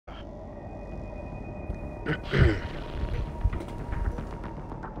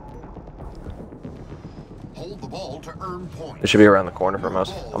Hold the ball to earn points. It should be around the corner from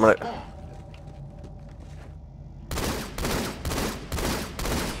us. I'm gonna.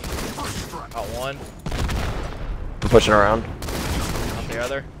 Got one. I'm pushing around. On the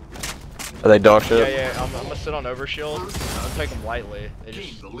other. Are they dog shit? Yeah, yeah. I'm gonna sit on overshield. I'm taking them lightly. They Gain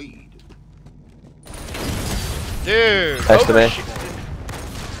just. the lead. Dude. Next to me.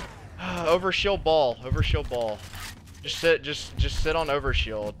 Overshield ball. Overshield ball. Just sit. Just sit on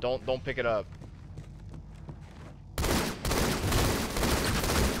overshield. Don't pick it up.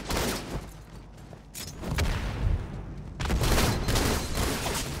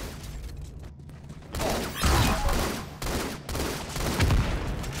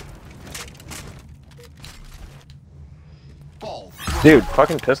 Dude,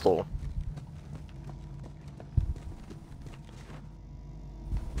 fucking pistol.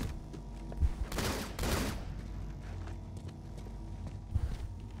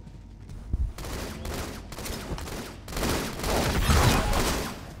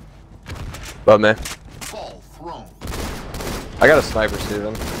 Above me. Ball thrown. I got a sniper,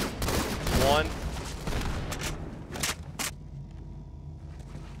 Steven. One.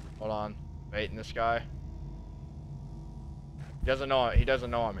 Hold on. Baiting this guy. He doesn't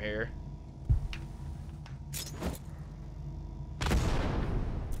know I'm here.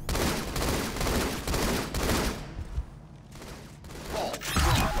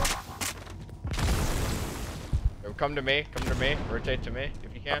 Yo, come to me. Come to me. Rotate to me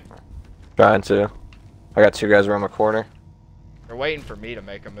if you can. Trying to. I got two guys around the corner. They're waiting for me to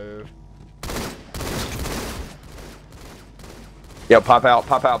make a move. Yo, pop out,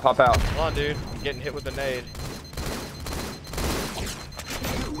 pop out, pop out. Come on, dude. I'm getting hit with a nade.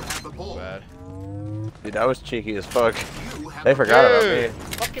 Bad. Dude, that was cheeky as fuck. They forgot about me.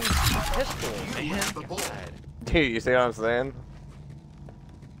 Fucking pistol, man. God. Dude, you see what I'm saying?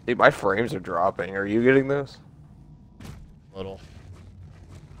 Dude, my frames are dropping. Are you getting this? Little.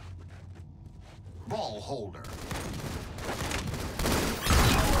 Ball holder.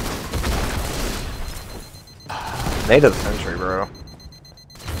 Nade of the century, bro.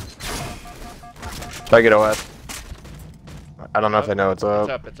 Try to get OS. I don't know if they know it's up.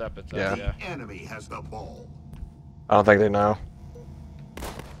 It's up, it's up, it's Yeah. up, yeah. The enemy has the ball. I don't think they know.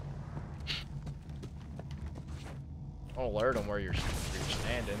 I'll alert them where you're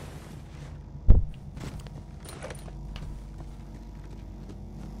standing.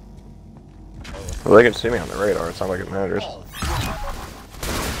 Well, they can see me on the radar. It's not like it matters.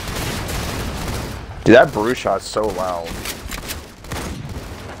 Dude, that brew shot's so loud.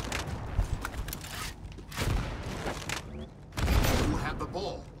 You have the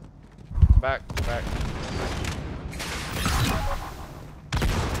ball. Back, back.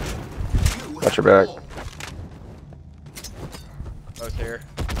 Got your back. Both here.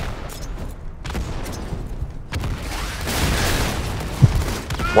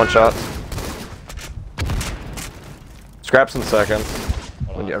 One shot. Scraps in seconds.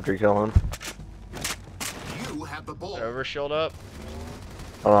 After you kill him. You have the ball. Overshield up.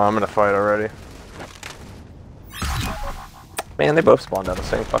 Oh, I'm gonna fight already. Man, they both spawned down the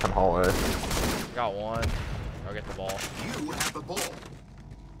same fucking hallway. Got one. I'll get the ball. You have the ball.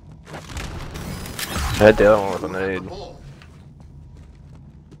 I hit the other one with a nade.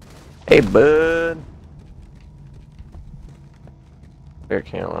 Hey, bud. Here,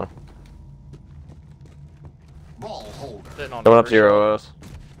 Camo. Ball holder. Sitting on Coming up to your overshield. OS.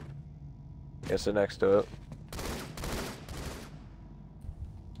 Yeah, sit next to it.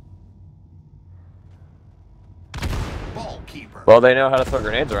 Ball keeper. Well, they know how to throw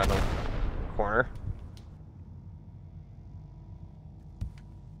grenades around the corner.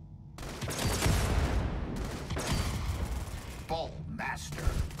 Ball master.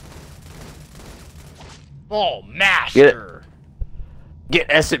 Ball master. Get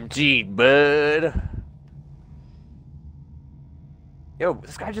SMG'd, bud. Yo,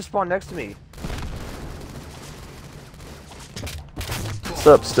 this guy just spawned next to me. What's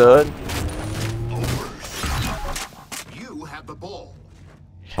up, stud? You have the ball.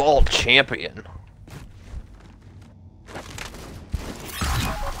 Ball champion.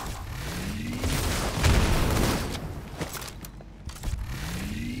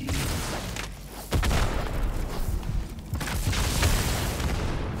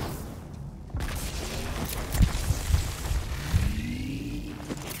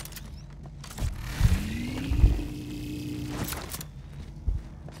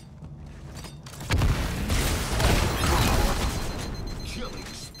 Killing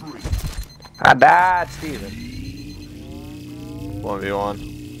spree. I died, Steven. 1v1.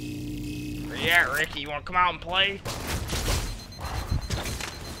 Green you at, Ricky? You wanna come out and play?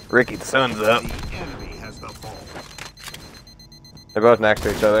 Ricky, the sun's up. The enemy has the ball. They're both next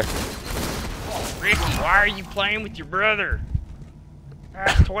to each other. Ricky, why are you playing with your brother?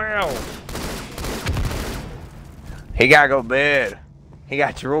 That's 12. He gotta go to bed. He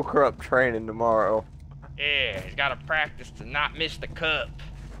got drill corrupt training tomorrow. Yeah, he's gotta practice to not miss the cup.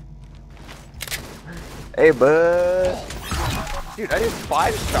 Hey, bud. Dude, I just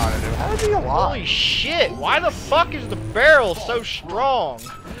 5-shotted him. How is he alive? Holy shit, why the fuck is the barrel so strong?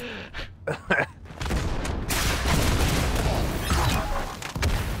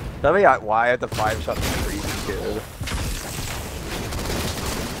 Tell me why I had to 5-shot the crazy kid.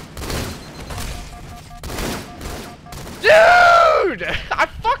 Dude! I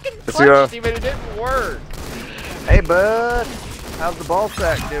fucking Let's go. punched him and it didn't work. Hey, bud. How's the ball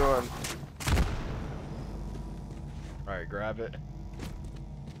sack doing? Alright, grab it.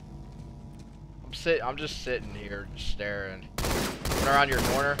 I'm just sitting here, just staring. Run around your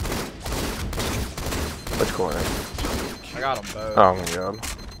corner. Which corner? I got them both. Oh my god.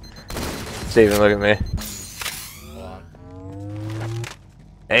 Steven, look at me. Hold on.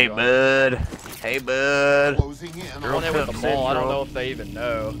 Hey, bud. Hey, bud. Closing in They're on there with the Cup ball. I don't syndrome. know if they even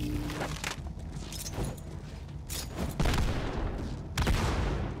know.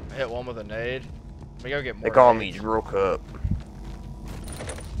 I hit one with a nade. Let me go get more. They call me nades. Drill Cup.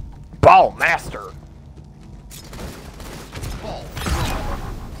 Ball master. ball.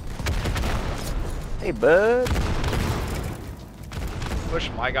 Hey, bud. Push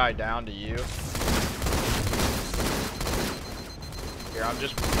my guy down to you. Here, I'm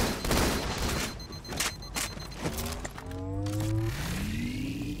just.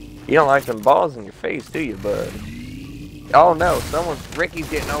 You don't like them balls in your face, do you, bud? Oh no, Ricky's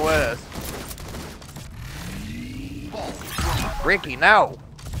getting OS. Ricky, no.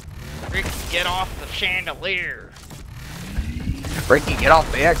 Ricky, get off the chandelier. Ricky, get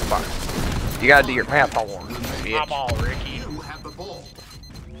off the Xbox. You gotta do your math homework, My bitch. ball, Ricky. You have the ball.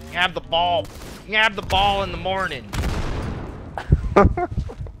 You have the ball. You have the ball in the morning. Come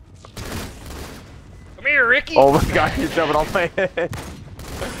here, Ricky. Oh my god, you're jumping on my head. Come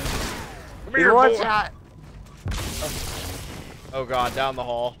He's here, one boy. shot. Oh god, down the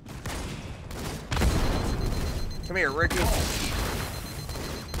hall. Come here, Ricky.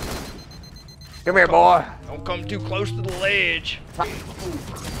 Come here, boy. Don't come too close to the ledge. Game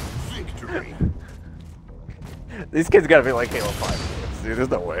over. Victory. These kids gotta be like Halo 5 kids, dude. There's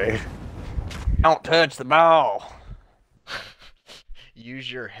no way. Don't touch the ball. Use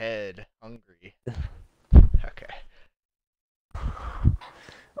your head. Hungry. Okay.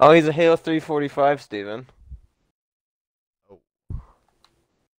 Oh, he's a Halo 345, Steven.